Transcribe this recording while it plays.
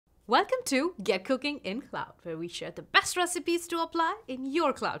Welcome to Get Cooking in Cloud, where we share the best recipes to apply in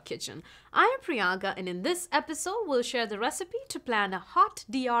your cloud kitchen. I am Priyanka, and in this episode, we'll share the recipe to plan a hot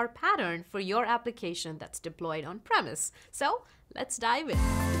DR pattern for your application that's deployed on premise. So let's dive in.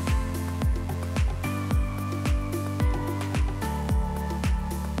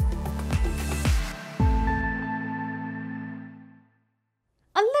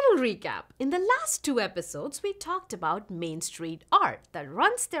 A little recap. In the last two episodes, we talked about Main Street Art that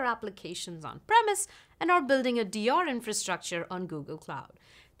runs their applications on premise and are building a DR infrastructure on Google Cloud.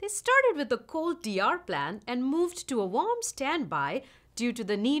 They started with a cold DR plan and moved to a warm standby due to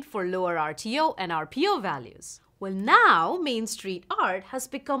the need for lower RTO and RPO values. Well, now Main Street Art has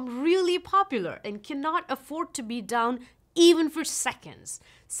become really popular and cannot afford to be down even for seconds,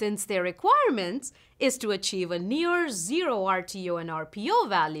 since their requirements is to achieve a near zero RTO and RPO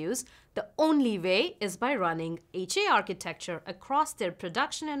values. The only way is by running HA architecture across their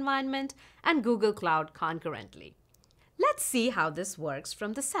production environment and Google Cloud concurrently. Let's see how this works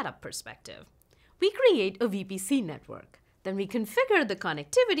from the setup perspective. We create a VPC network. Then we configure the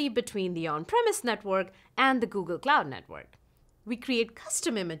connectivity between the on-premise network and the Google Cloud network. We create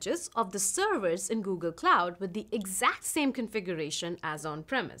custom images of the servers in Google Cloud with the exact same configuration as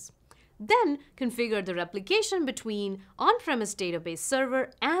on-premise. Then configure the replication between on-premise database server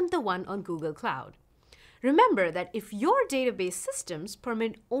and the one on Google Cloud. Remember that if your database systems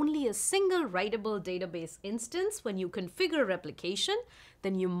permit only a single writable database instance when you configure replication,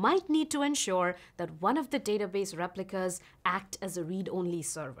 then you might need to ensure that one of the database replicas act as a read-only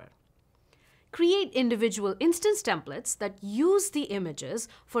server. Create individual instance templates that use the images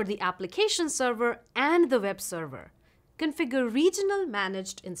for the application server and the web server. Configure regional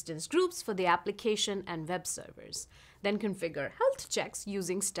managed instance groups for the application and web servers. Then configure health checks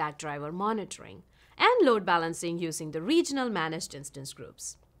using Stackdriver monitoring and load balancing using the regional managed instance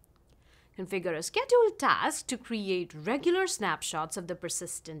groups. Configure a scheduled task to create regular snapshots of the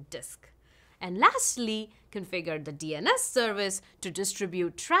persistent disk. And lastly, configure the DNS service to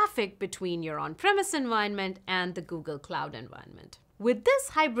distribute traffic between your on-premise environment and the Google Cloud environment. With this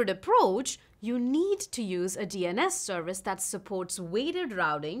hybrid approach, you need to use a DNS service that supports weighted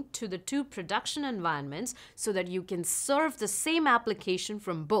routing to the two production environments so that you can serve the same application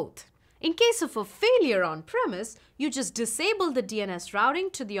from both. In case of a failure on-premise, you just disable the DNS routing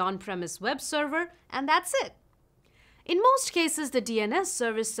to the on-premise web server, and that's it. In most cases, the DNS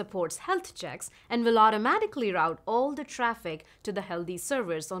service supports health checks and will automatically route all the traffic to the healthy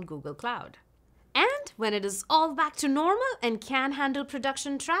servers on Google Cloud. And when it is all back to normal and can handle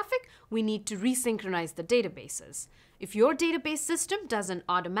production traffic, we need to resynchronize the databases. If your database system doesn't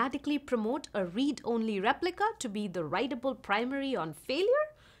automatically promote a read-only replica to be the writable primary on failure,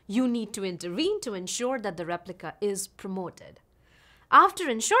 you need to intervene to ensure that the replica is promoted. After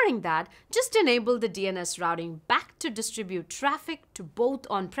ensuring that, just enable the DNS routing back to distribute traffic to both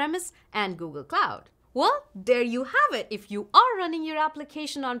on-premise and Google Cloud. Well, there you have it. If you are running your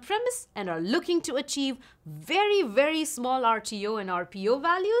application on-premise and are looking to achieve very small RTO and RPO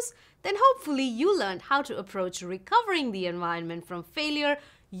values, then hopefully you learned how to approach recovering the environment from failure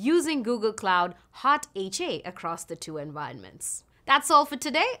using Google Cloud Hot HA across the two environments. That's all for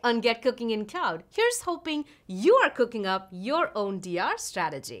today on Get Cooking in Cloud. Here's hoping you are cooking up your own DR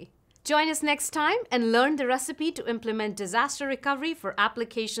strategy. Join us next time and learn the recipe to implement disaster recovery for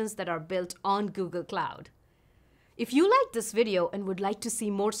applications that are built on Google Cloud. If you liked this video and would like to see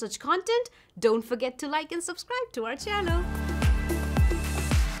more such content, don't forget to like and subscribe to our channel.